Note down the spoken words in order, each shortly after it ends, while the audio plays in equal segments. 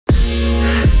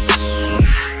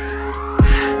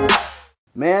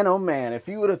Man, oh man, if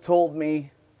you would have told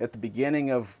me at the beginning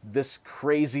of this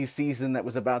crazy season that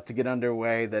was about to get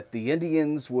underway that the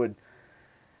Indians would,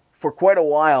 for quite a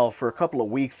while, for a couple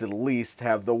of weeks at least,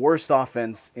 have the worst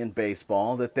offense in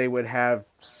baseball, that they would have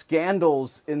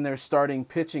scandals in their starting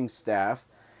pitching staff,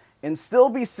 and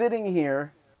still be sitting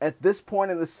here at this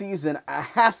point in the season, a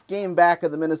half game back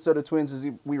of the Minnesota Twins as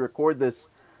we record this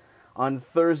on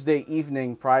Thursday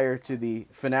evening prior to the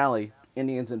finale,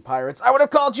 Indians and Pirates, I would have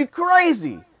called you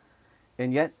crazy.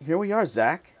 And yet, here we are,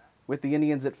 Zach, with the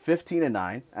Indians at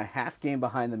 15-9, a half game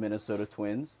behind the Minnesota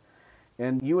Twins,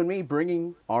 and you and me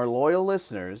bringing our loyal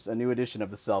listeners a new edition of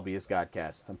the Selby's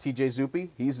Godcast. I'm TJ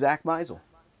Zuppe. He's Zach Meisel.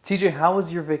 TJ, how was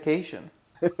your vacation?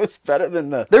 It was better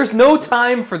than the... There's no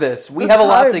time for this. We have a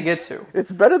lot to get to.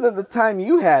 It's better than the time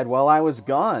you had while I was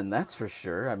gone, that's for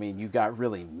sure. I mean, you got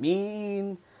really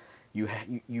mean.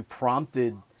 You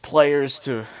prompted players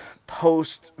to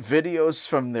post videos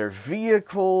from their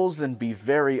vehicles and be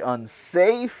very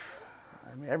unsafe.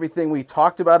 I mean, everything we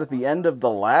talked about at the end of the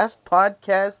last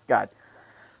podcast got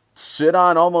shit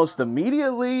on almost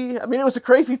immediately. I mean, it was a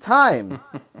crazy time.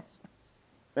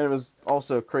 And it was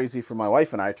also crazy for my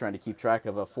wife and I trying to keep track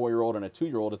of a 4-year-old and a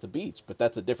 2-year-old at the beach, but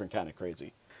that's a different kind of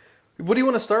crazy. What do you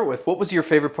want to start with? What was your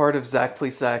favorite part of Zach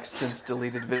Plesac's since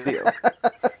deleted video?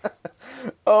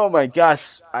 Oh my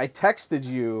gosh, I texted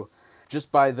you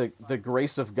just by the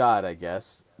grace of God, I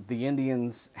guess. The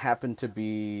Indians happened to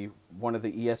be one of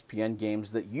the ESPN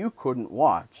games that you couldn't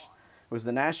watch. It was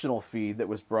the national feed that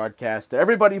was broadcast to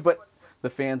everybody but the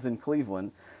fans in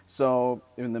Cleveland. So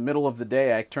in the middle of the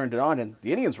day, I turned it on, and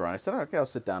the Indians were on. I said, okay, I'll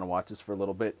sit down and watch this for a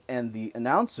little bit. And the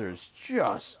announcers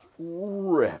just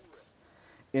ripped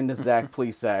into Zach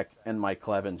Plesac and Mike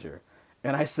Clevinger.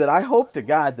 And I said, I hope to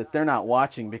God that they're not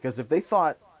watching, because if they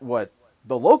thought what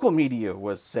the local media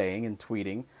was saying and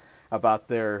tweeting about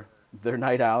their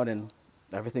night out and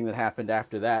everything that happened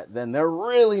after that, then they're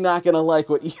really not going to like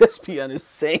what ESPN is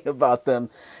saying about them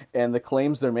and the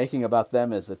claims they're making about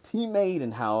them as a teammate,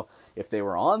 and how if they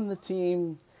were on the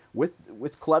team with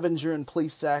Clevinger and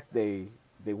Plesac,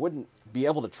 they wouldn't be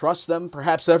able to trust them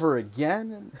perhaps ever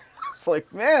again. And it's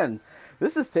like, man,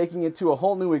 this is taking it to a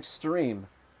whole new extreme.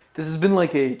 This has been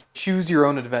like a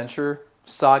choose-your-own-adventure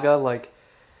saga. Like,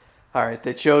 all right,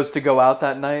 they chose to go out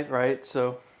that night, right?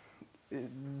 So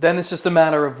then it's just a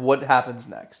matter of what happens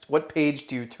next. What page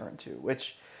do you turn to?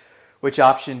 Which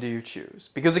option do you choose?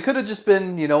 Because it could have just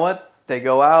been, you know what? They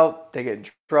go out, they get in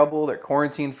trouble, they're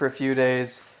quarantined for a few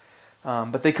days,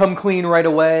 but they come clean right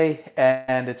away,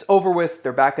 and it's over with.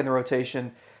 They're back in the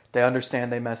rotation. They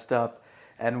understand they messed up,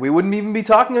 and we wouldn't even be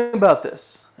talking about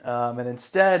this. And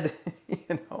instead,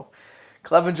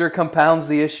 Clevinger compounds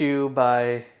the issue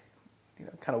by,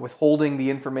 kind of withholding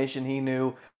the information he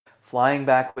knew, flying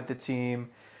back with the team.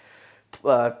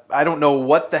 I don't know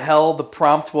what the hell the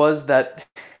prompt was that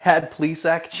had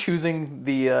Plesac choosing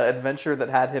the adventure that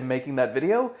had him making that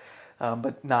video,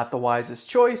 but not the wisest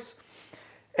choice.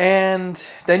 And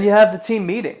then you have the team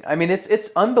meeting. I mean, it's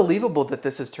unbelievable that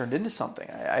this has turned into something.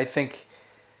 I think,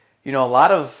 a lot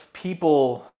of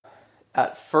people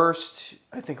at first,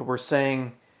 I think were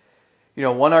saying,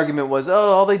 one argument was,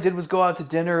 all they did was go out to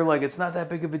dinner, like it's not that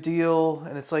big of a deal.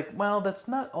 And it's like, well, that's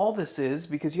not all this is,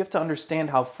 because you have to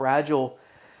understand how fragile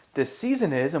this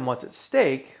season is and what's at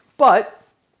stake. But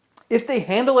if they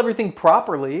handle everything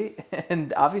properly,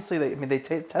 and obviously they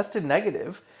tested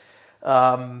negative,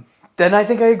 then I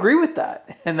think I agree with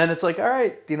that. And then it's like, all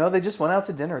right, they just went out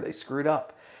to dinner, they screwed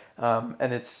up.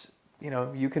 And it's,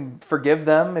 you can forgive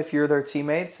them if you're their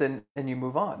teammates and you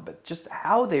move on. But just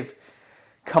how they've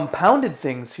compounded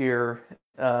things here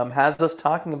has us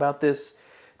talking about this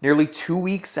nearly 2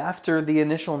 weeks after the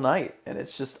initial night. And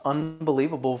it's just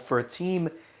unbelievable for a team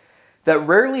that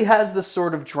rarely has this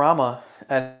sort of drama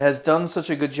and has done such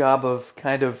a good job of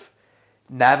kind of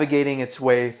navigating its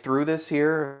way through this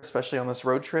here, especially on this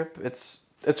road trip. It's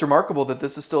remarkable that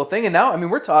this is still a thing. And now,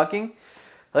 we're talking,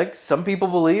 like, some people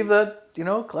believe that,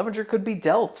 Clevinger could be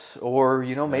dealt, or,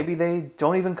 maybe they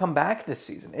don't even come back this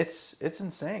season. It's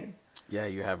insane. Yeah,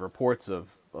 you have reports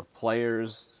of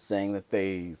players saying that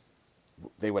they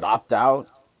would opt out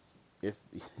if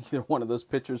either one of those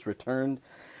pitchers returned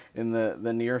in the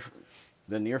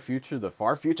near future, the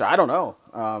far future. I don't know.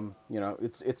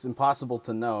 It's impossible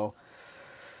to know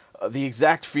the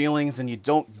exact feelings, and you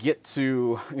don't get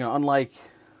to, unlike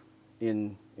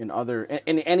in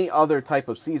any other type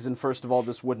of season. First of all,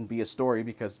 this wouldn't be a story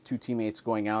because two teammates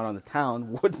going out on the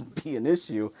town wouldn't be an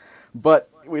issue. But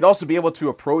we'd also be able to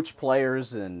approach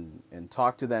players and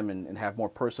talk to them and have more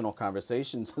personal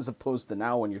conversations, as opposed to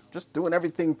now when you're just doing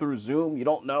everything through Zoom. You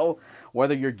don't know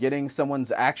whether you're getting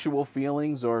someone's actual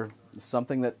feelings or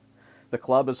something that the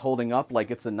club is holding up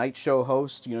like it's a night show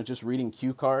host, just reading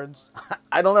cue cards.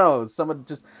 I don't know. Someone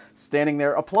just standing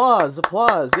there, applause,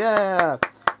 applause, yeah,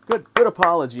 good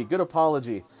apology, good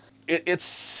apology.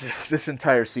 It's this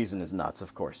entire season is nuts.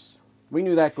 Of course, we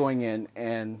knew that going in,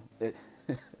 and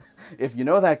if you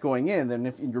know that going in, then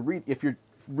if you're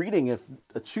reading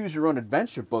a choose your own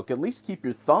adventure book, at least keep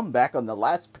your thumb back on the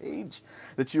last page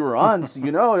that you were on, so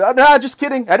no, just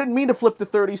kidding, I didn't mean to flip to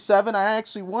 37, I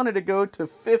actually wanted to go to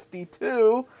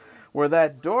 52, where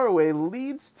that doorway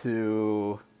leads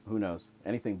to, who knows,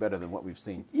 anything better than what we've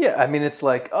seen. Yeah, I mean, it's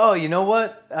like, oh, you know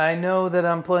what? I know that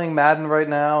I'm playing Madden right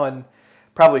now and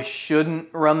probably shouldn't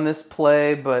run this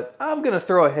play, but I'm going to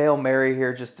throw a Hail Mary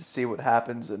here just to see what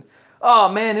happens. And, oh,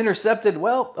 man, intercepted.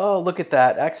 Well, oh, look at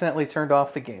that. Accidentally turned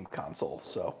off the game console.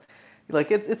 So,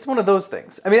 like, it's one of those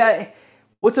things. I mean,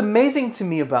 what's amazing to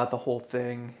me about the whole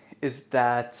thing is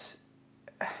that,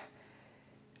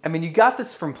 I mean, you got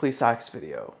this from Plesac's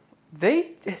video.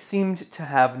 They seemed to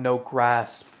have no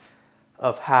grasp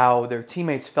of how their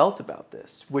teammates felt about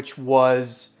this, which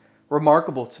was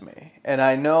remarkable to me. And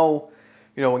I know,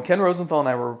 when Ken Rosenthal and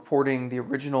I were reporting the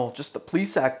original, just the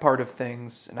Plesac part of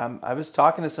things, and I was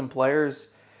talking to some players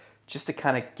just to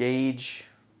kind of gauge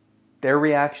their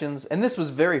reactions, and this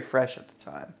was very fresh at the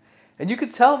time. And you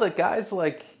could tell that guys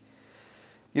like,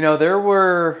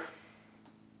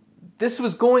 this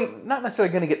was not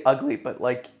necessarily going to get ugly, but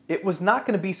like it was not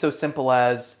going to be so simple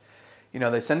as,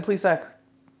 they send Plesac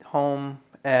home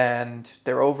and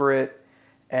they're over it,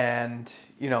 and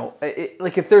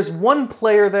like if there's one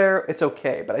player there, it's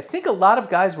okay. But I think a lot of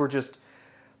guys were just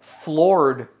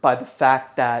floored by the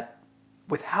fact that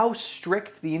with how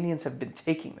strict the Indians have been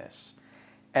taking this,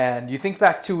 and you think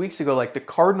back 2 weeks ago, like the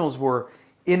Cardinals were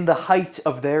in the height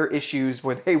of their issues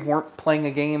where they weren't playing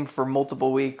a game for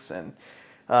multiple weeks, and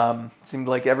it seemed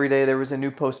like every day there was a new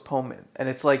postponement. And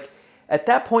it's like at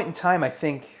that point in time,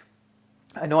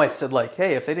 I know I said like,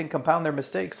 hey, if they didn't compound their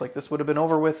mistakes, like this would have been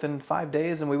over with in 5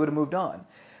 days and we would have moved on.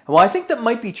 Well, I think that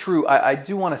might be true. I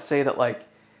do want to say that like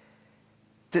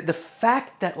the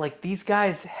fact that like these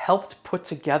guys helped put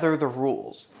together the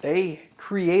rules, they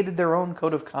created their own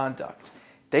code of conduct,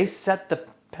 they set the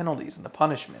penalties and the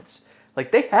punishments.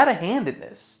 Like they had a hand in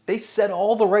this. They said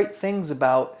all the right things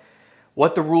about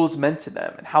what the rules meant to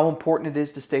them and how important it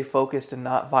is to stay focused and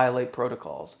not violate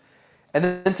protocols. And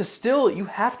then you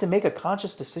have to make a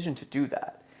conscious decision to do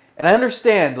that. And I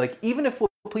understand, like, even if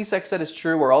what Plesac said is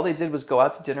true, where all they did was go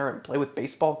out to dinner and play with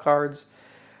baseball cards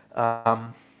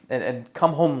and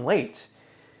come home late.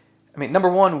 I mean, number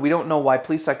one, we don't know why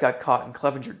Plesac got caught and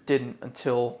Clevinger didn't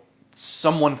until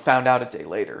someone found out a day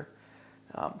later.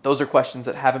 Those are questions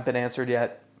that haven't been answered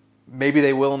yet. Maybe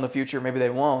they will in the future, maybe they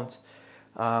won't.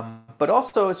 But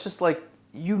also, it's just like,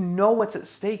 what's at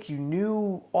stake. You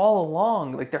knew all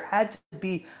along. Like there had to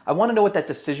be. I want to know what that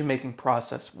decision-making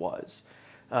process was.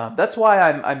 That's why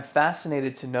I'm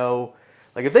fascinated to know.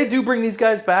 Like if they do bring these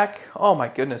guys back, oh my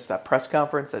goodness, that press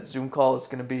conference, that Zoom call is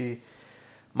going to be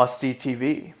must-see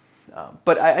TV.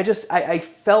 But I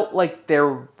felt like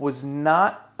there was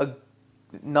not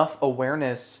enough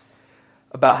awareness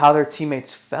about how their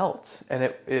teammates felt, and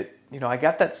it I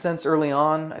got that sense early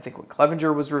on. I think when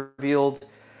Clevinger was revealed,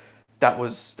 that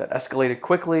escalated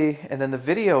quickly, and then the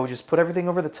video just put everything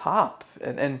over the top.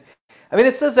 And I mean,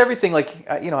 it says everything. Like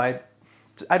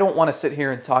I don't want to sit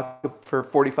here and talk for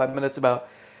 45 minutes about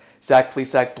Zach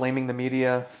Plesac blaming the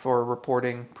media for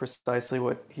reporting precisely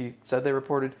what he said they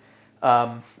reported.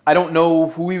 I don't know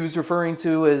who he was referring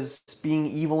to as being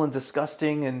evil and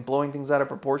disgusting and blowing things out of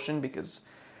proportion, because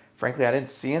frankly, I didn't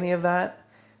see any of that.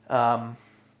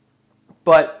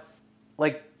 But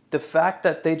like the fact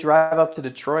that they drive up to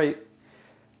Detroit,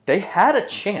 they had a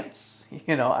chance.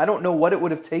 I don't know what it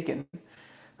would have taken,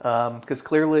 because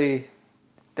clearly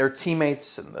their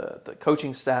teammates and the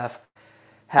coaching staff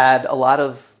had a lot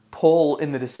of pull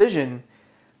in the decision,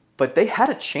 but they had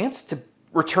a chance to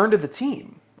return to the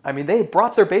team. I mean, they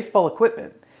brought their baseball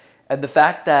equipment, and the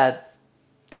fact that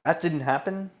didn't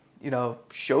happen,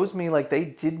 shows me like they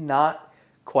did not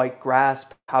quite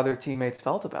grasp how their teammates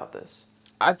felt about this.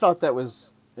 I thought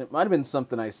it might have been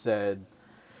something I said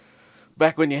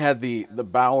back when you had the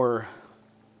Bauer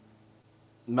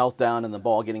meltdown and the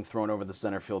ball getting thrown over the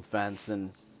center field fence,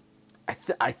 and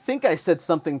I think I said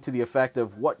something to the effect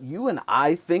of what you and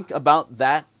I think about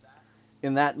that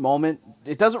in that moment.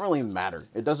 It doesn't really matter.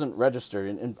 It doesn't register,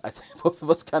 and I think both of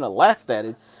us kind of laughed at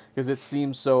it because it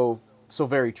seems so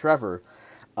very Trevor.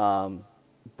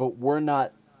 But we're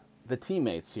not the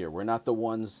teammates here. We're not the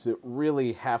ones that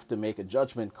really have to make a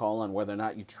judgment call on whether or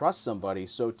not you trust somebody.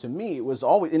 So to me, it was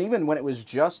always, and even when it was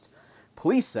just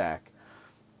Plesac,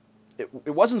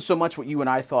 it wasn't so much what you and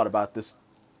I thought about this.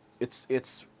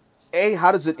 It's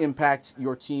how does it impact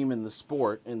your team in the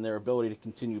sport and their ability to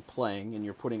continue playing, and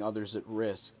you're putting others at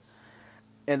risk.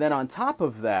 And then on top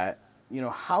of that,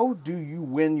 how do you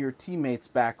win your teammates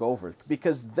back over?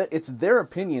 Because it's their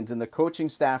opinions and the coaching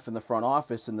staff and the front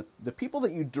office and the people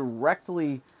that you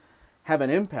directly have an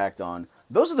impact on.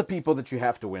 Those are the people that you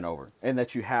have to win over and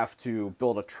that you have to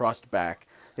build a trust back.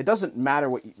 It doesn't matter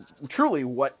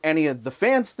what any of the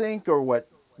fans think or what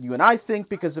you and I think,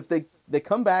 because if they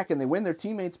come back and they win their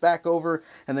teammates back over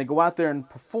and they go out there and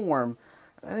perform,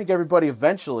 I think everybody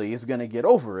eventually is going to get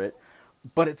over it.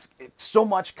 But it so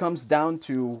much comes down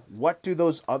to, what do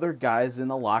those other guys in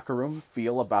the locker room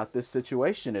feel about this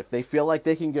situation? If they feel like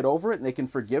they can get over it and they can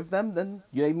forgive them, then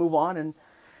they move on and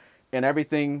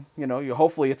everything,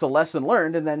 hopefully it's a lesson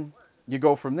learned, and then you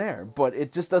go from there. But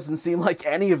it just doesn't seem like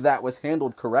any of that was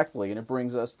handled correctly, and it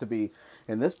brings us to be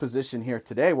in this position here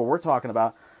today where we're talking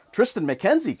about Tristan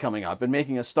McKenzie coming up and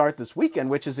making a start this weekend,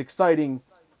 which is exciting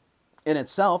in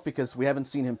itself because we haven't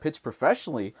seen him pitch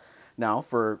professionally now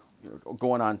for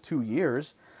going on 2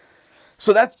 years.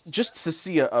 So that, just to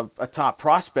see a top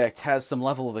prospect has some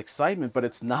level of excitement, but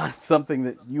it's not something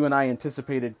that you and I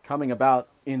anticipated coming about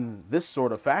in this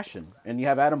sort of fashion. And you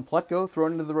have Adam Plutko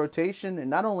thrown into the rotation, and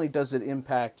not only does it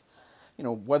impact,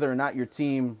 whether or not your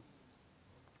team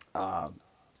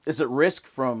is at risk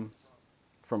from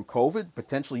COVID,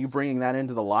 potentially you bringing that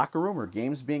into the locker room or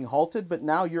games being halted, but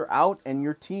now you're out and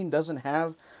your team doesn't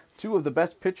have two of the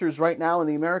best pitchers right now in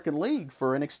the American League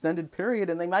for an extended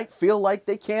period, and they might feel like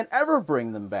they can't ever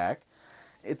bring them back.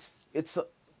 It's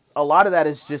a lot of that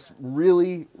is just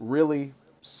really, really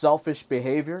selfish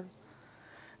behavior.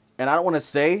 And I don't want to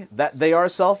say that they are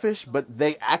selfish, but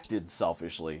they acted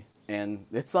selfishly. And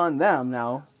it's on them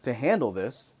now to handle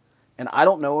this. And I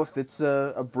don't know if it's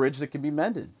a bridge that can be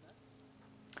mended.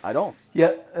 I don't.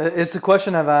 Yeah, it's a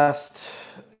question I've asked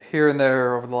here and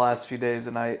there over the last few days,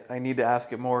 and I need to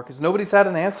ask it more because nobody's had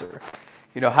an answer.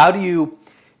 How do you,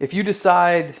 if you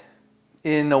decide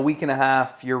in a week and a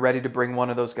half you're ready to bring one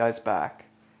of those guys back,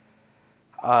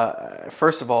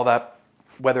 first of all, that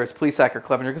whether it's Plesac or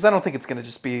Clevinger, because I don't think it's going to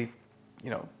just be,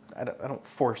 I don't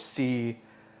foresee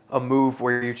a move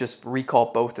where you just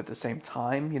recall both at the same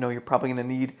time. You're probably going to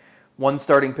need one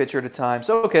starting pitcher at a time.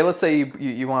 So, okay, let's say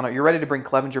you're ready to bring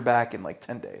Clevinger back in like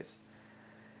 10 days.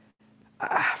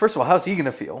 First of all, how's he going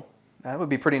to feel? That would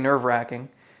be pretty nerve-wracking.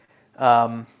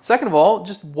 Second of all,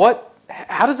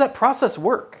 how does that process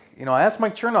work? I asked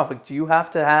Mike Chernoff, do you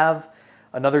have to have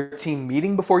another team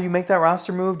meeting before you make that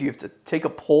roster move? Do you have to take a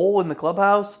poll in the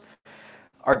clubhouse?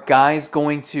 Are guys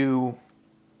going to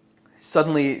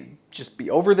suddenly just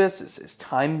be over this? Is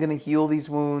time going to heal these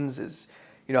wounds?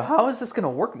 How is this going to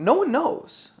work? No one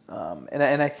knows. And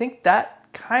I think that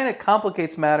kind of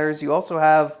complicates matters. You also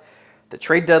have the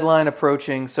trade deadline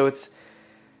approaching, so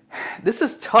this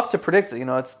is tough to predict.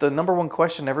 It's the number one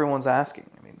question everyone's asking.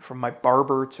 I mean, from my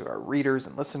barber to our readers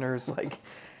and listeners,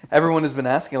 everyone has been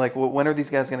asking, when are these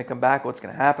guys going to come back? What's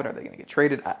going to happen? Are they going to get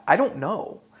traded? I don't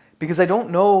know, because I don't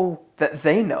know that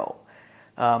they know.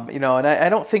 And I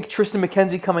don't think Tristan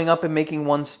McKenzie coming up and making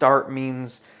one start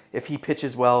means if he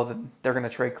pitches well, then they're going to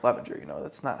trade Clevinger.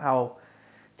 That's not how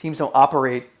teams don't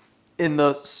operate in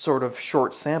those sort of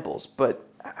short samples. But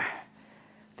I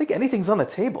think anything's on the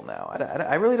table now.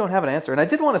 I really don't have an answer. And I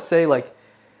did want to say,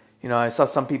 I saw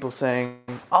some people saying,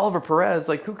 Oliver Perez,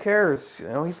 who cares?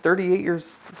 He's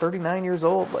 39 years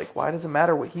old. Why does it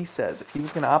matter what he says? If he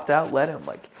was going to opt out, let him.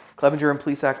 Clevinger and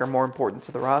Plesac are more important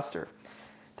to the roster.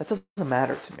 That doesn't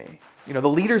matter to me. The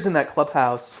leaders in that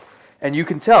clubhouse, and you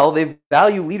can tell they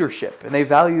value leadership and they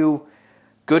value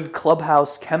good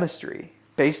clubhouse chemistry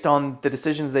based on the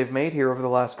decisions they've made here over the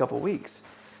last couple of weeks.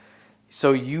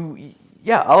 So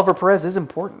Oliver Perez is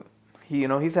important.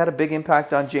 He's had a big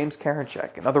impact on James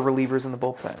Karinchak and other relievers in the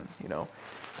bullpen.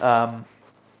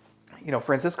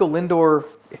 Francisco Lindor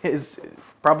is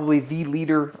probably the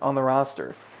leader on the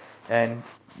roster, and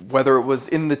whether it was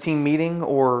in the team meeting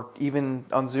or even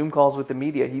on Zoom calls with the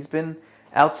media, he's been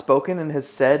outspoken and has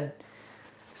said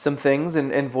some things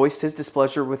and voiced his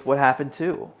displeasure with what happened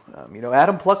too.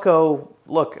 Adam Plutko,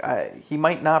 he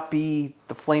might not be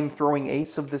the flame-throwing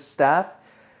ace of this staff,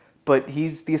 but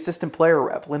he's the assistant player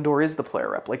rep. Lindor is the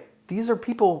player rep. These are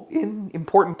people in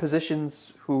important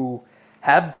positions who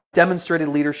have demonstrated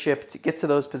leadership to get to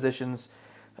those positions.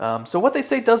 So what they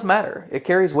say does matter. It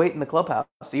carries weight in the clubhouse.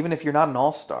 Even if you're not an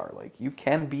all-star, you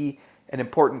can be an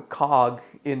important cog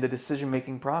in the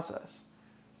decision-making process.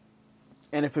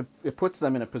 And if it puts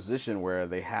them in a position where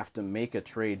they have to make a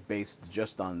trade based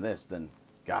just on this, then,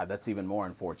 God, that's even more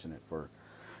unfortunate for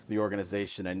the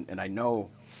organization. And I know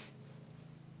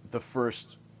the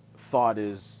first thought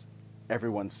is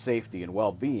everyone's safety and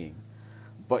well-being.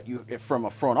 But from a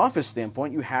front office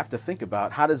standpoint, you have to think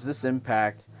about how does this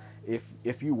impact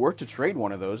if you were to trade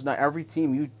one of those. Now, every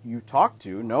team you talk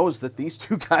to knows that these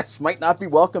two guys might not be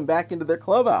welcome back into their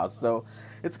clubhouse. So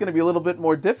it's going to be a little bit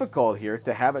more difficult here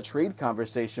to have a trade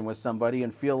conversation with somebody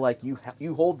and feel like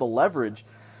you hold the leverage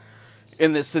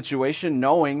in this situation,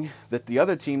 knowing that the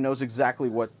other team knows exactly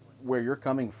where you're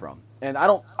coming from. And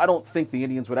I don't think the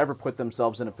Indians would ever put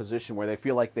themselves in a position where they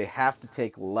feel like they have to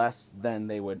take less than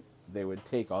they would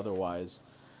take otherwise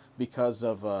because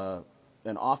of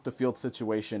an off the field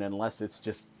situation, unless it's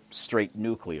just straight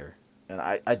nuclear. And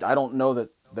I don't know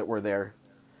that we're there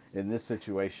in this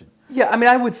situation. Yeah, I mean,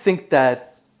 I would think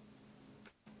that,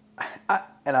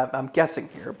 I'm guessing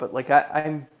here, but like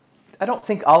I don't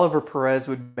think Oliver Perez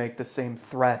would make the same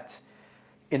threat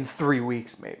in 3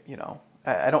 weeks. Maybe, you know,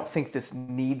 I don't think this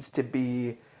needs to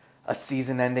be a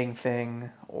season-ending thing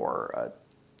or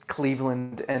a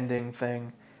Cleveland-ending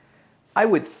thing. I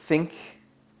would think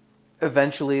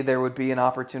eventually there would be an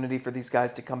opportunity for these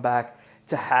guys to come back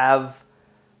to have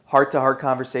heart-to-heart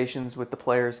conversations with the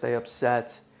players they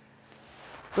upset.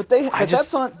 But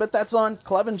that's on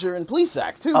Clevinger and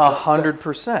Plesac too.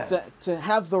 100%. To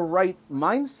have the right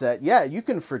mindset. Yeah, you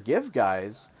can forgive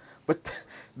guys, but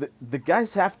the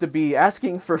guys have to be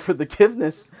asking for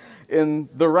forgiveness in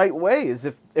the right ways.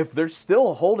 If they're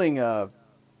still holding a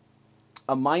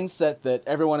mindset that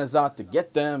everyone is out to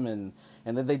get them and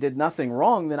that they did nothing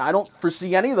wrong, then I don't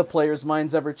foresee any of the players'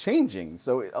 minds ever changing.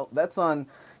 So that's on,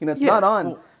 it's not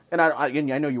on. Well, and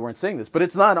I know you weren't saying this, but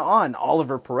it's not on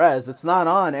Oliver Perez. It's not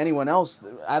on anyone else,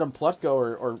 Adam Plutko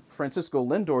or Francisco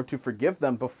Lindor, to forgive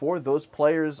them before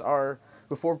Plesac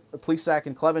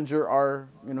and Clevinger are,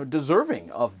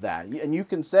 deserving of that. And you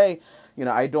can say,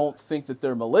 I don't think that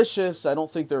they're malicious. I don't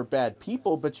think they're bad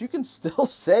people, but you can still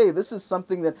say this is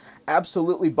something that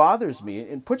absolutely bothers me,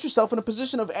 and put yourself in a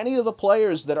position of any of the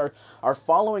players that are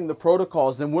following the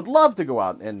protocols and would love to go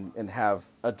out and have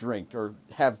a drink or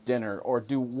have dinner or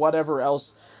do whatever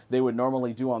else they would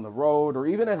normally do on the road or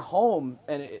even at home.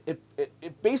 And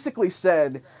it basically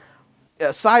said,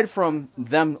 aside from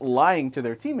them lying to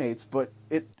their teammates, but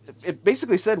it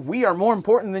basically said, we are more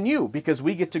important than you because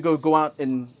we get to go out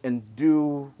and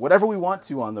do whatever we want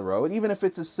to on the road. Even if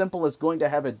it's as simple as going to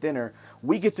have a dinner,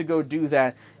 we get to go do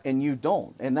that and you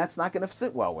don't. And that's not going to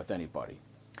sit well with anybody.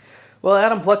 Well,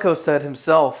 Adam Plutko said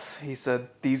himself, he said,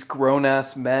 these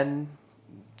grown-ass men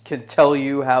can tell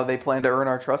you how they plan to earn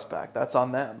our trust back. That's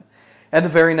on them. And the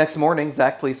very next morning,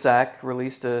 Zach Plesac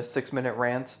released a 6-minute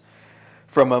rant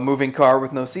from a moving car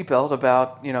with no seatbelt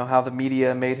about, how the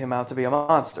media made him out to be a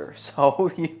monster. So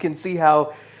you can see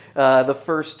how the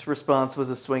first response was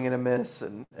a swing and a miss,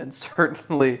 and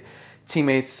certainly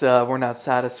teammates were not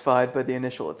satisfied by the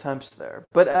initial attempts there.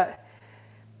 But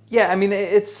yeah, I mean,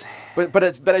 it's... But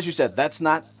as you said, that's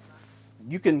not...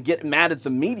 You can get mad at the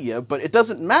media, but it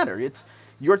doesn't matter. It's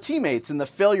your teammates and the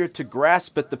failure to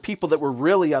grasp at the people that were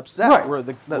really upset, right. were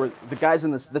the guys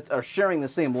that are sharing the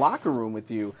same locker room with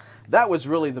you. That was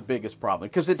really the biggest problem,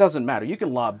 because it doesn't matter. You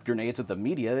can lob grenades at the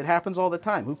media. It happens all the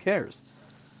time. Who cares?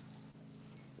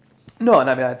 No, and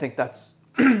I mean, I think that's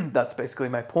that's basically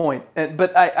my point.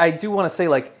 But I do want to say,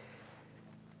 like,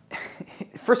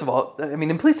 first of all, I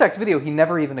mean, in Plesac's video, he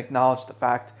never even acknowledged the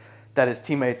fact that his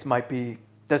teammates might be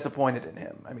disappointed in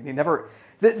him. I mean, he never...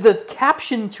 The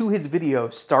caption to his video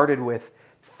started with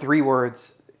 3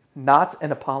 words, not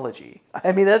an apology.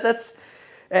 I mean, that's...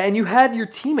 And you had your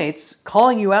teammates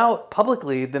calling you out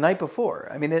publicly the night before.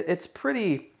 I mean, it's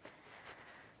pretty...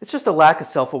 It's just a lack of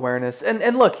self-awareness.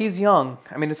 And look, he's young.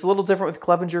 I mean, it's a little different with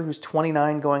Clevinger, who's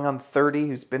 29, going on 30,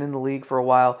 who's been in the league for a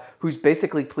while, who's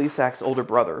basically Plesac's older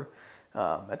brother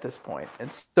at this point.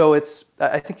 And so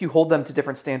I think you hold them to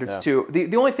different standards, too.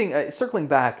 The only thing, circling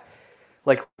back,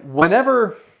 like,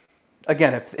 whenever...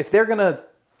 Again, if they're going to...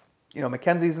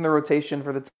 McKenzie's in the rotation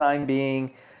for the time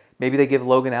being... Maybe they give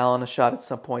Logan Allen a shot at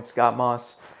some point, Scott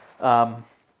Moss.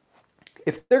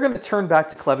 If they're going to turn back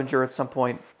to Clevinger at some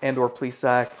point and or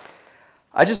Plesac,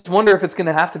 I just wonder if it's going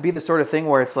to have to be the sort of thing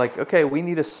where it's like, okay, we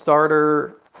need a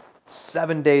starter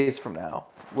 7 days from now.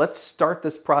 Let's start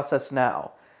this process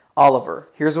now. Oliver,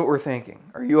 here's what we're thinking.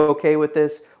 Are you okay with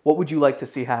this? What would you like to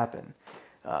see happen?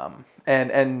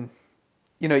 And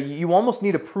you almost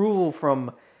need approval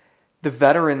from the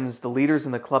veterans, the leaders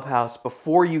in the clubhouse,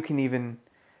 before you can even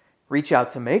reach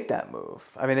out to make that move.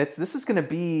 I mean, this is going to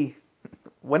be,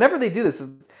 whenever they do this,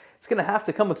 it's going to have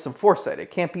to come with some foresight.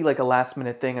 It can't be like a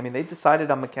last-minute thing. I mean, they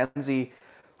decided on McKenzie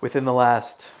within the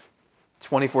last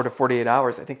 24 to 48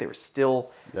 hours. I think they were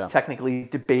still technically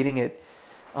debating it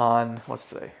on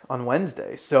on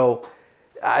Wednesday. So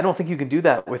I don't think you can do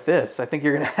that with this. I think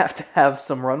you're going to have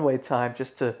some runway time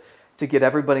just to get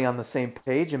everybody on the same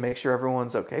page and make sure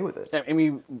everyone's okay with it. I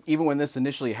mean, even when this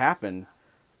initially happened,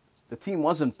 the team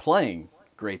wasn't playing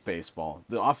great baseball.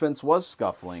 The offense was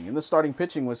scuffling, and the starting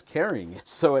pitching was carrying it.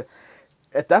 So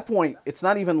at that point, it's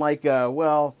not even like,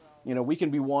 well, we can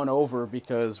be won over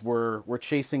because we're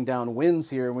chasing down wins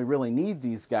here, and we really need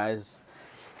these guys.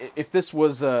 If this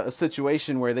was a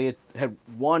situation where they had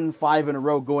won 5 in a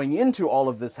row going into all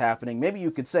of this happening, maybe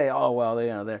you could say, oh well,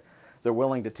 they're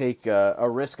willing to take a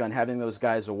risk on having those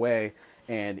guys away,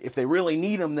 and if they really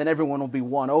need them, then everyone will be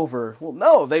won over. Well,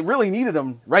 no, they really needed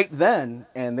them right then,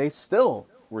 and they still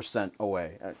were sent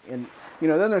away. And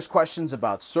then there's questions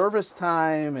about service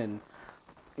time, and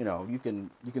you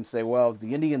can say, well,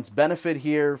 the Indians benefit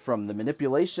here from the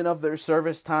manipulation of their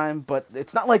service time, but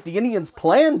it's not like the Indians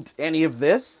planned any of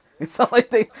this. It's not like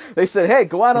they said, hey,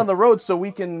 go out on the road so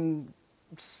we can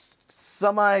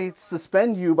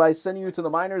semi-suspend you by sending you to the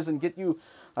minors and get you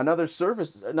another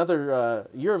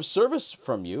year of service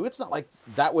from you. It's not like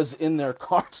that was in their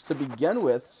cards to begin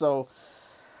with. So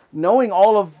knowing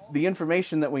all of the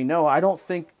information that we know, I don't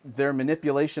think their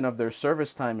manipulation of their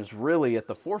service time is really at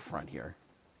the forefront here.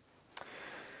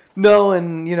 No,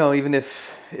 and even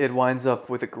if it winds up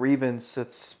with a grievance,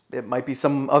 it might be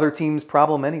some other team's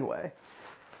problem anyway.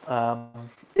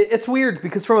 It's weird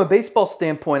because from a baseball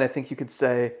standpoint, I think you could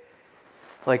say,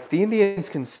 like, the Indians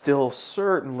can still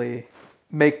certainly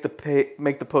make the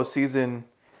postseason,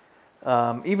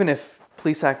 even if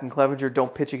Plesac and Clevinger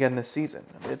don't pitch again this season.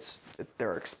 I mean,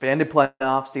 there are expanded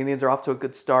playoffs. The Indians are off to a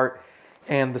good start,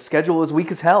 and the schedule is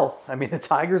weak as hell. I mean, the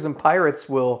Tigers and Pirates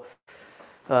will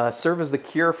serve as the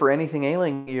cure for anything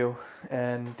ailing you,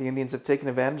 and the Indians have taken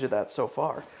advantage of that so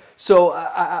far. So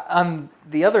on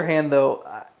the other hand, though,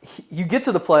 you get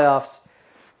to the playoffs,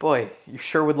 boy, you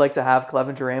sure would like to have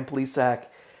Clevinger and Plesac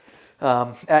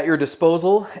at your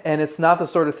disposal, and it's not the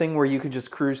sort of thing where you can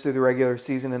just cruise through the regular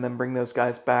season and then bring those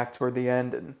guys back toward the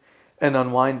end and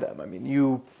unwind them. I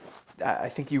mean, I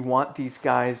think you want these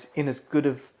guys in as good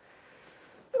of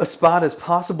a spot as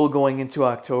possible going into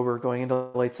October, going into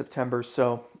late September.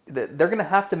 So they're going to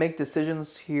have to make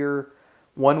decisions here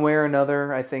one way or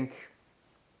another, I think,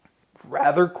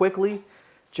 rather quickly,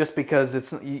 just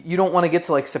because you don't want to get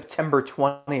to like September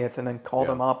 20th and then call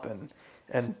them up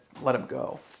and let them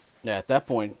go. Yeah, at that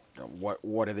point,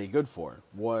 what are they good for?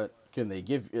 What can they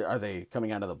give? Are they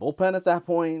coming out of the bullpen at that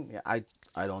point? I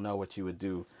don't know what you would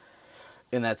do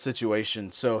in that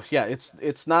situation. So yeah,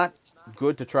 it's not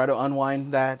good to try to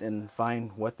unwind that and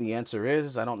find what the answer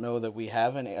is. I don't know that we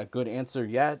have a good answer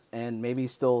yet, and maybe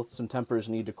still some tempers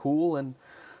need to cool and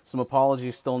some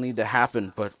apologies still need to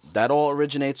happen. But that all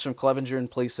originates from Clevinger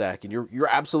and Plesac, and you're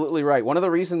absolutely right. One of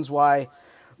the reasons why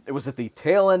it was at the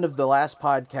tail end of the last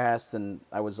podcast, and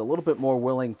I was a little bit more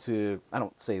willing to, I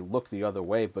don't say look the other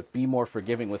way, but be more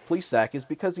forgiving with Plesac, is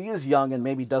because he is young and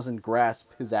maybe doesn't grasp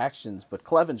his actions. But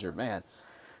Clevinger, man,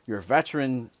 you're a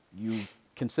veteran. You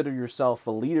consider yourself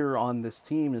a leader on this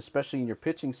team, especially in your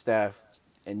pitching staff,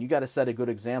 and you got to set a good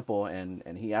example, and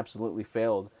he absolutely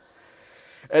failed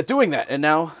at doing that. And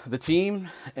now the team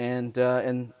and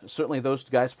certainly those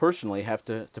guys personally have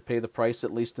to pay the price,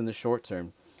 at least in the short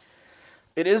term.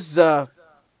 It is a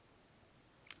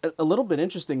little bit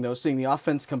interesting, though, seeing the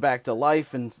offense come back to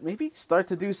life and maybe start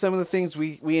to do some of the things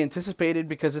we anticipated,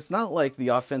 because it's not like the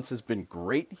offense has been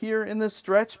great here in this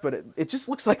stretch, but it just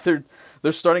looks like they're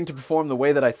starting to perform the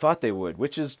way that I thought they would,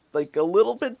 which is like a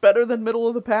little bit better than middle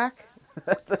of the pack.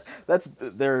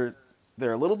 They're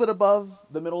a little bit above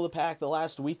the middle of the pack the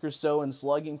last week or so in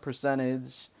slugging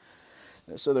percentage.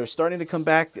 So they're starting to come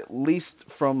back, at least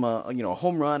from a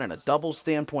home run and a double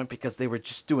standpoint, because they were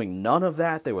just doing none of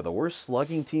that. They were the worst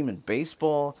slugging team in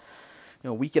baseball,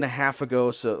 a week and a half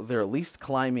ago. So they're at least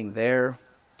climbing there.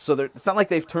 So it's not like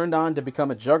they've turned on to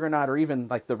become a juggernaut, or even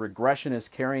like the regression is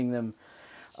carrying them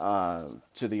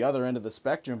to the other end of the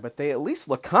spectrum. But they at least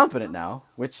look confident now,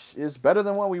 which is better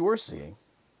than what we were seeing.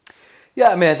 Yeah,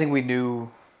 I mean, I think we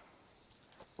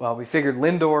figured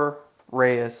Lindor,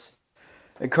 Reyes,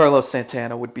 and Carlos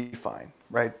Santana would be fine,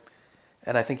 right?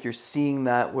 And I think you're seeing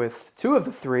that with two of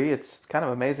the three. It's kind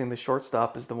of amazing the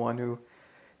shortstop is the one who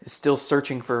is still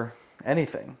searching for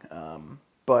anything.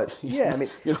 But yeah, I mean,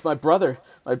 my brother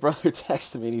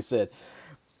texted me and he said,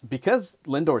 because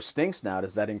Lindor stinks now,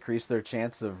 does that increase their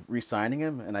chance of re-signing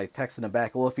him? And I texted him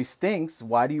back, well, if he stinks,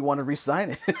 why do you want to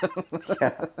re-sign him?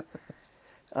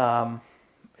 Yeah.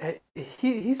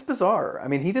 He's bizarre. I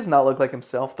mean, he does not look like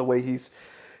himself the way he's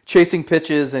chasing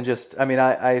pitches and just, I mean,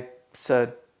 I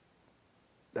said,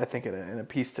 I think in a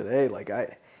piece today, like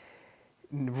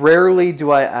rarely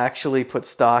do I actually put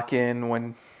stock in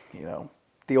when,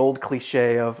 the old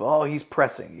cliche of, oh, he's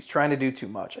pressing, he's trying to do too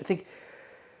much. I think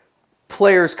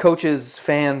players, coaches,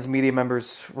 fans, media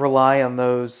members rely on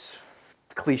those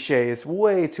cliches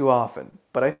way too often.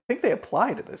 But I think they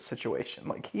apply to this situation.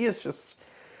 Like, he is just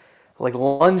like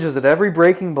lunges at every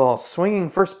breaking ball, swinging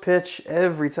first pitch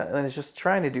every time, and is just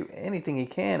trying to do anything he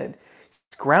can, and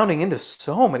he's grounding into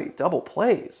so many double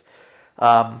plays.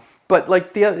 But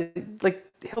like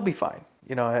he'll be fine.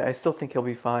 I still think he'll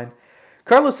be fine.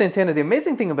 Carlos Santana. The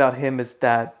amazing thing about him is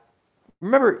that,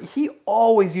 remember, he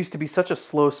always used to be such a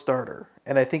slow starter,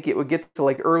 and I think it would get to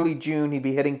like early June, he'd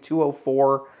be hitting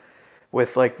 204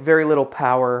 with like very little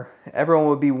power. Everyone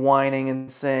would be whining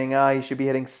and saying, he should be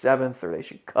hitting seventh or they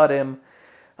should cut him.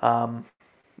 And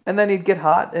then he'd get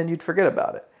hot and you'd forget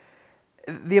about it.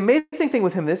 The amazing thing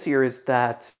with him this year is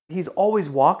that he's always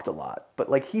walked a lot, but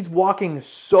like he's walking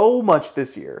so much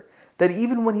this year that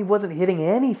even when he wasn't hitting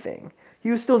anything, he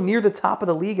was still near the top of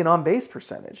the league in on-base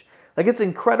percentage. Like, it's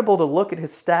incredible to look at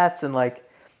his stats, and like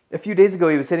a few days ago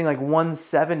he was hitting like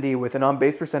 170 with an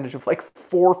on-base percentage of like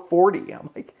 440. I'm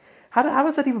like, how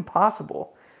is that even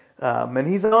possible? And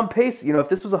he's on pace. If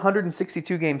this was a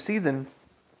 162 game season,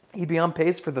 he'd be on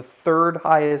pace for the third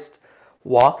highest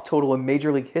walk total in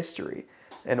Major League history.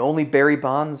 And only Barry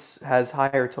Bonds has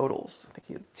higher totals. I think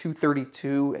he had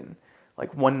 232 and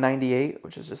like 198,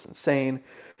 which is just insane.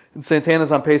 And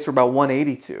Santana's on pace for about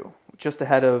 182, just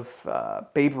ahead of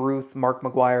Babe Ruth, Mark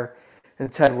McGwire,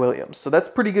 and Ted Williams. So that's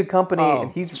pretty good company. Oh,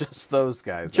 and he's just those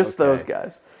guys. Just okay. those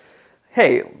guys.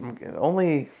 Hey,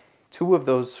 only 2 of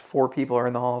those 4 people are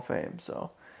in the Hall of Fame.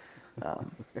 So,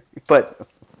 but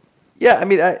yeah, I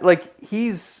mean,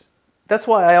 that's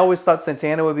why I always thought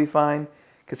Santana would be fine,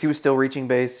 because he was still reaching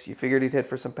base. You figured he'd hit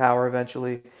for some power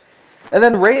eventually. And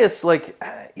then Reyes,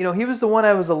 he was the one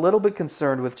I was a little bit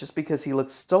concerned with, just because he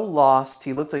looked so lost.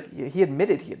 He looked like he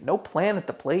admitted he had no plan at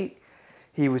the plate.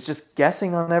 He was just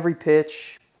guessing on every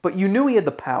pitch, but you knew he had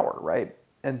the power, right?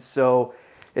 And so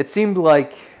it seemed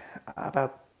like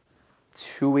about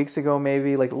 2 weeks ago,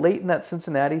 maybe, like late in that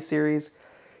Cincinnati series,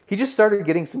 he just started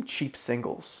getting some cheap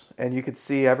singles. And you could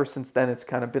see ever since then, it's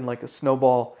kind of been like a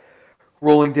snowball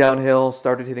rolling downhill,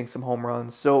 started hitting some home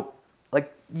runs. So,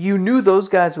 you knew those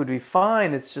guys would be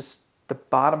fine. It's just the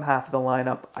bottom half of the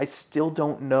lineup. I still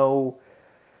don't know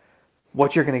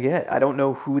what you're going to get. I don't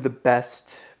know who the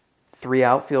best 3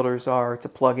 outfielders are to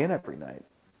plug in every night.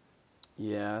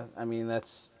 Yeah, I mean,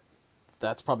 that's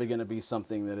probably going to be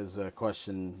something that is a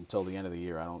question until the end of the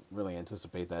year. I don't really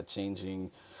anticipate that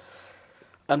changing.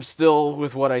 I'm still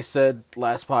with what I said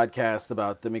last podcast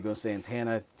about Domingo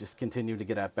Santana. Just continue to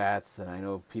get at bats, and I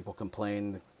know people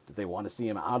complain that they want to see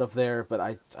him out of there, but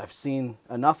I've seen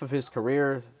enough of his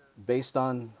career based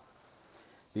on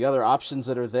the other options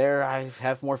that are there. I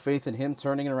have more faith in him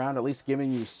turning it around, at least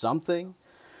giving you something.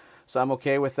 So I'm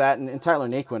okay with that. And Tyler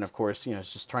Naquin, of course,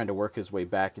 is just trying to work his way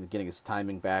back and getting his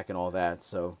timing back and all that.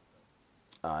 So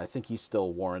I think he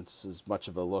still warrants as much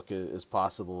of a look as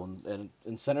possible. And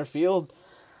in center field,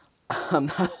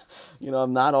 I'm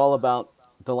not all about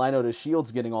Delino to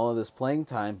Shields getting all of this playing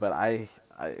time, but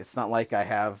it's not like I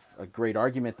have a great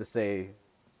argument to say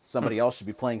somebody else should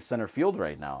be playing center field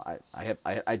right now.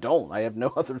 I don't. I have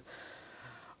no other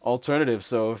alternative.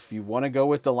 So if you want to go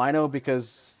with Delino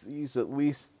because he's at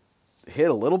least hit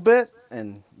a little bit,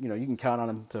 and you can count on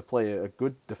him to play a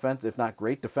good defense, if not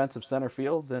great defensive center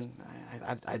field, then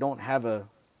I don't have a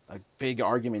big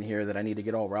argument here that I need to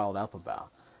get all riled up about.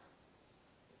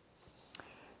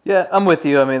 Yeah, I'm with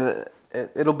you. I mean,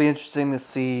 it'll be interesting to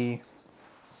see.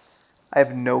 I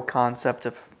have no concept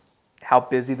of how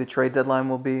busy the trade deadline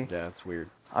will be. Yeah, it's weird.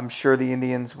 I'm sure the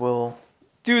Indians will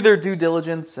do their due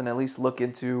diligence and at least look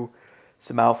into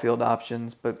some outfield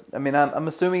options. But, I mean, I'm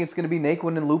assuming it's going to be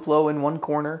Naquin and Luplow in one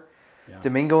corner, yeah,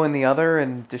 Domingo in the other,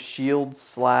 and DeShields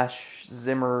 /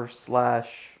 Zimmer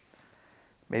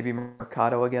 / maybe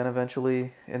Mercado again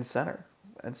eventually in center.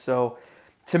 And so,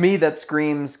 to me, that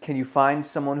screams, can you find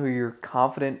someone who you're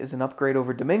confident is an upgrade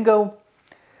over Domingo?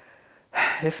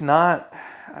 If not,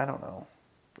 I don't know.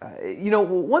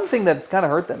 One thing that's kind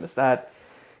of hurt them is that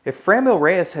if Franmil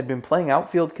Reyes had been playing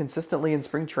outfield consistently in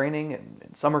spring training and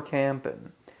in summer camp,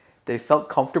 and they felt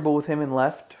comfortable with him in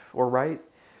left or right,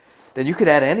 then you could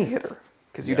add any hitter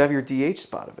because you'd have your DH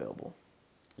spot available.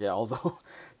 Yeah, although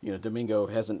Domingo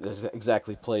hasn't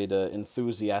exactly played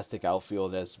enthusiastic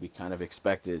outfield as we kind of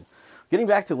expected. Getting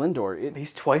back to Lindor,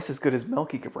 he's twice as good as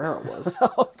Melky Cabrera was.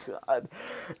 Oh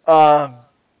God.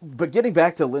 But getting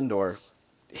back to Lindor,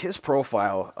 his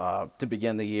profile to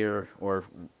begin the year, or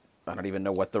I don't even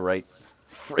know what the right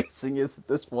phrasing is at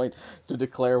this point to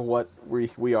declare what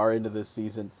we are into this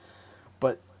season.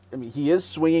 But I mean, he is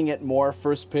swinging at more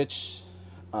first pitches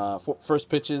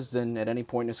than at any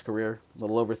point in his career. A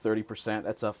little over 30%.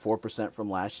 That's up 4% from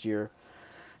last year.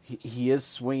 He is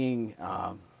swinging,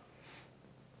 and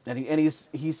he's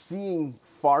seeing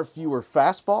far fewer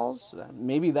fastballs.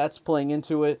 Maybe that's playing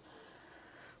into it.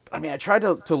 I mean, I tried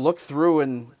to look through,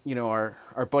 and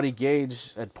our buddy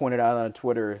Gage had pointed out on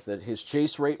Twitter that his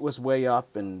chase rate was way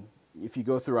up. And if you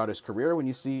go throughout his career, when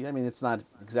you see, I mean, it's not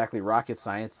exactly rocket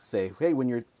science to say, hey, when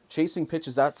you're chasing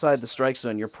pitches outside the strike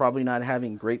zone, you're probably not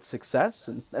having great success,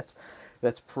 and that's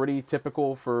pretty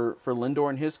typical for Lindor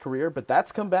in his career. But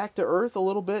that's come back to earth a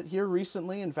little bit here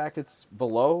recently. In fact, it's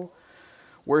below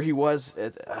where he was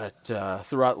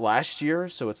throughout last year,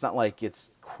 so it's not like it's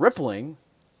crippling.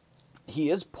 He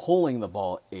is pulling the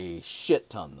ball a shit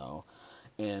ton, though,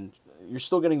 and you're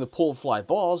still getting the pulled fly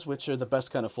balls, which are the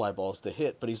best kind of fly balls to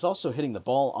hit, but he's also hitting the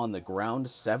ball on the ground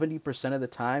 70% of the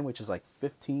time, which is like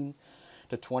 15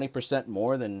 to 20%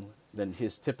 more than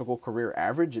his typical career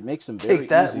average. It makes him very Take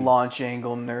that, easy. launch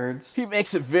angle nerds. He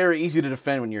makes it very easy to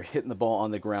defend when you're hitting the ball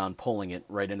on the ground, pulling it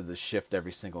right into the shift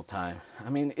every single time. I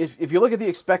mean, if you look at the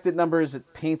expected numbers,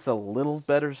 it paints a little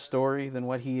better story than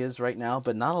what he is right now,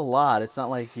 but not a lot. It's not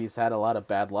like he's had a lot of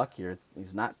bad luck here.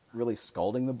 He's not really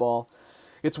scalding the ball.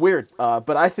 It's weird,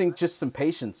 but I think just some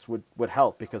patience would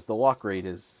help, because the walk rate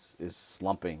is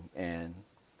slumping. And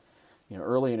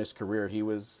early in his career, he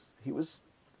was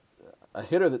a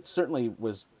hitter that certainly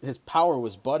his power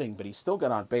was budding, but he still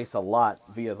got on base a lot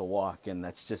via the walk, and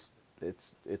that's just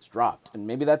it's dropped. And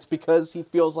maybe that's because he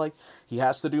feels like he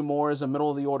has to do more as a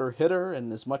middle of the order hitter,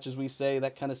 and as much as we say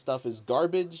that kind of stuff is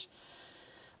garbage,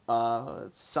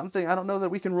 it's something I don't know that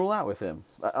we can rule out with him.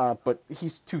 But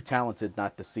he's too talented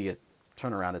not to see it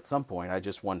turn around at some point. I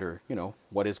just wonder,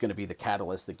 what is going to be the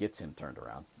catalyst that gets him turned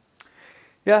around.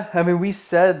 Yeah, I mean, we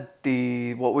said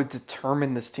what would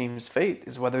determine this team's fate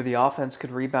is whether the offense could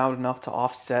rebound enough to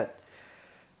offset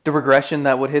the regression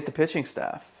that would hit the pitching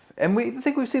staff. And I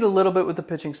think we've seen a little bit with the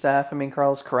pitching staff. I mean,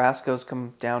 Carlos Carrasco's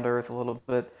come down to earth a little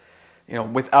bit.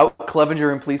 Without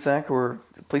Clevinger and Plesac,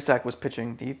 Plesac was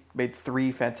pitching. He made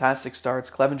 3 fantastic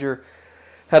starts. Clevinger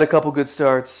had a couple good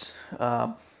starts.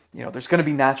 There's going to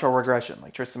be natural regression.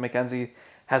 Like Tristan McKenzie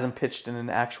hasn't pitched in an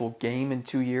actual game in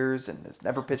 2 years and has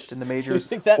never pitched in the majors. You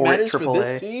think that or matters at for AAA.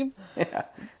 this team? Yeah,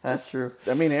 that's true.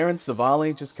 I mean, Aaron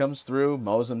Savali just comes through,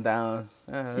 mows him down.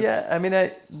 Yeah, I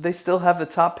mean, they still have the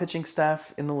top pitching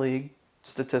staff in the league,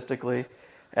 statistically,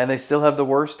 and they still have the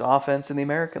worst offense in the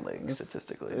American League,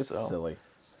 statistically. It's so silly.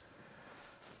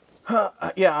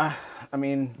 Yeah, I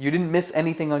mean... You didn't miss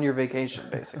anything on your vacation,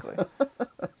 basically.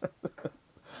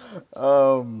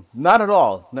 Not at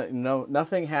all. No,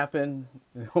 nothing happened.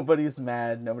 Nobody's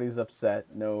mad. Nobody's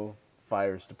upset. No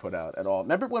fires to put out at all.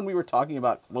 Remember when we were talking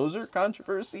about closer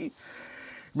controversy?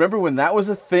 Remember when that was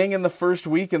a thing in the first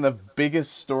week and the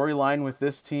biggest storyline with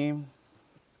this team?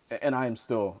 And I am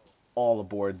still all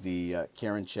aboard the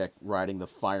Karen Check riding the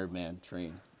fireman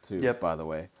train, too, Yep. by the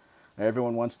way.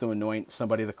 Everyone wants to anoint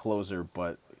somebody the closer,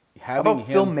 but How having about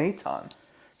Phil Maton?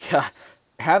 Yeah,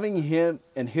 having him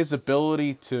and his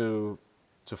ability to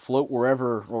float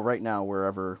wherever, well, right now,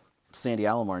 wherever Sandy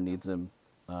Alomar needs him,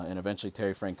 and eventually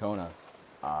Terry Francona,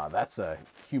 that's a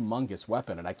humongous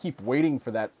weapon. And I keep waiting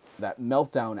for that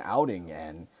meltdown outing,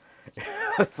 and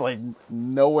it's like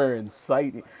nowhere in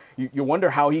sight. You wonder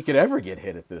how he could ever get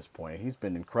hit at this point. He's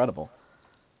been incredible.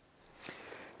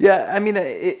 Yeah, I mean,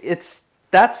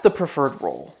 that's the preferred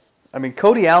role. I mean,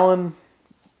 Cody Allen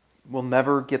will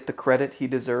never get the credit he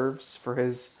deserves for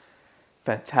his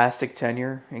fantastic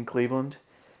tenure in Cleveland.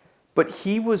 But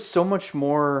he was so much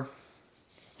more...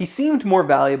 He seemed more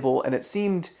valuable, and it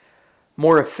seemed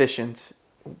more efficient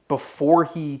before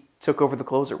he took over the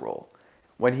closer role.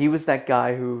 When he was that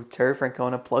guy who Terry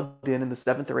Francona plugged in the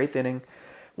 7th or 8th inning,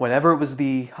 whenever it was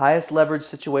the highest leverage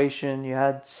situation, you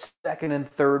had 2nd and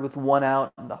 3rd with 1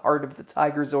 out, and the heart of the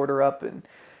Tigers order up, and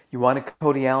you wanted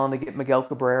Cody Allen to get Miguel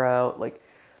Cabrera out. Like,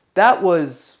 that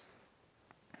was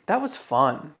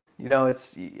fun.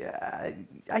 I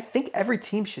think every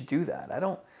team should do that. I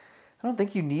don't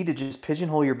think you need to just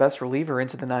pigeonhole your best reliever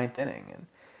into the 9th inning.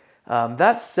 And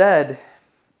that said,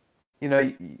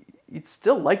 you'd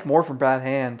still like more from Brad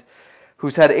Hand,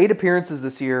 who's had 8 appearances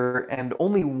this year and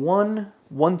only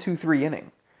 1-2-3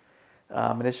 inning.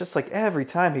 And it's just like every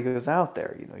time he goes out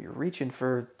there, you're reaching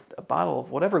for a bottle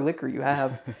of whatever liquor you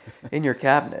have in your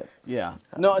cabinet. Yeah.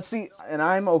 No, see, and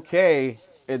I'm okay,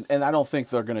 and I don't think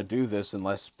they're going to do this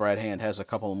unless Brad Hand has a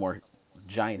couple of more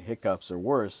giant hiccups or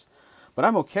worse. But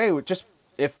I'm okay with just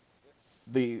if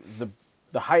the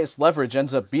the highest leverage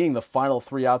ends up being the final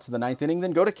 3 outs of the ninth inning,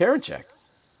 then go to Karinchak.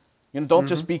 Don't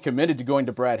just be committed to going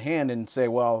to Brad Hand and say,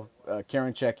 well,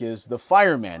 Karinchak is the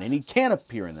fireman and he can't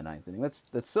appear in the ninth inning. That's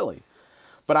silly.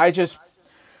 But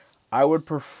I would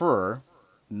prefer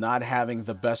not having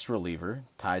the best reliever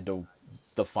tied to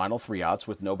the final 3 outs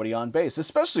with nobody on base,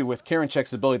 especially with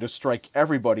Karinchak's ability to strike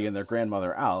everybody and their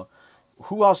grandmother out.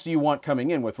 Who else do you want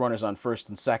coming in with runners on first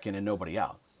and second and nobody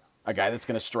out? A guy that's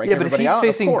going to strike everybody out? Yeah, but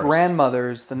if he's facing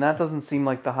grandmothers, then that doesn't seem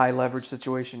like the high leverage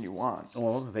situation you want.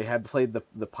 Well, they had played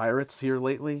the Pirates here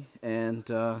lately, and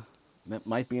that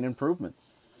might be an improvement.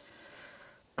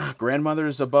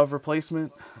 Grandmothers above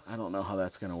replacement? I don't know how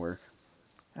that's going to work.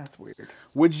 That's weird.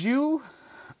 Would you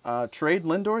trade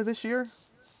Lindor this year?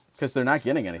 Because they're not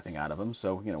getting anything out of him,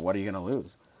 so what are you going to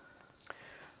lose?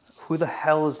 Who the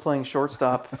hell is playing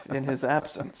shortstop in his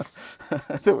absence?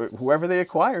 Whoever they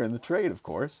acquire in the trade, of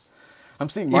course. I'm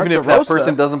seeing Mark Even if DeRosa, that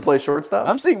person doesn't play shortstop?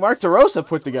 I'm seeing Mark DeRosa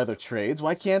put together trades.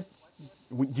 Why can't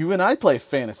you and I play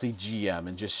fantasy GM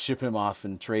and just ship him off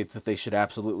in trades that they should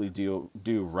absolutely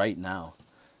do right now?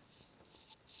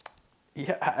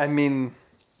 Yeah, I mean,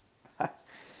 I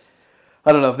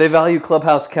don't know. If they value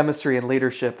clubhouse chemistry and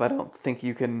leadership, I don't think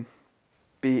you can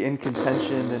be in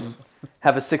contention and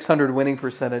have a 600 winning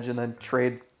percentage and then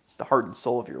trade the heart and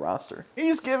soul of your roster.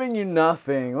 He's giving you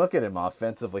nothing. Look at him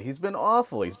offensively. He's been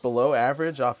awful. He's below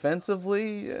average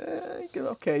offensively.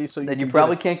 Okay, so you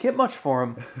probably can't get much for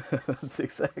him. That's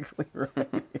exactly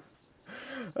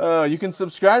right. You can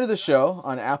subscribe to the show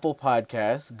on Apple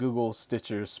Podcasts, Google,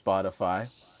 Stitcher, Spotify.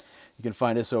 You can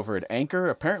find us over at Anchor.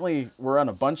 Apparently, we're on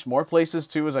a bunch more places,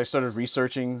 too, as I started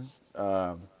researching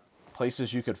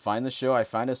places you could find the show. I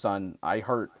find us on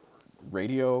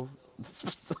iHeartRadio.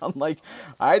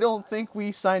 I don't think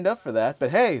we signed up for that, but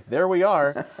hey, there we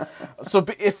are. So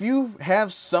if you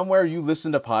have somewhere you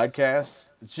listen to podcasts,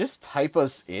 just type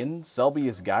us in, Selby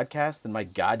is Godcast, and my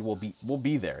God will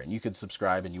be there, and you can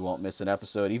subscribe and you won't miss an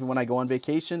episode, even when I go on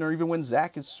vacation or even when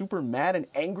Zach is super mad and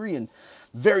angry and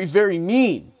very, very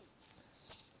mean.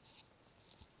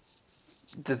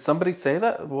 Did somebody say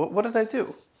that? What did I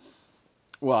do?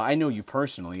 Well, I know you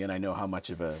personally, and I know how much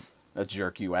of a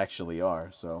jerk you actually are,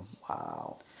 so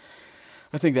wow.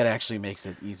 I think that actually makes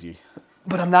it easy.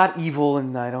 But I'm not evil,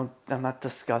 and I'm not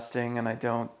disgusting, and I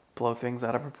don't blow things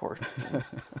out of proportion.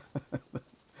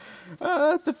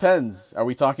 It depends. Are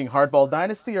we talking Hardball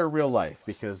Dynasty or real life?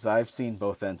 Because I've seen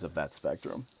both ends of that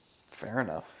spectrum. Fair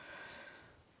enough.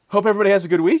 Hope everybody has a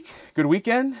good week, good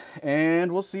weekend,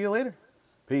 and we'll see you later.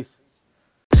 Peace.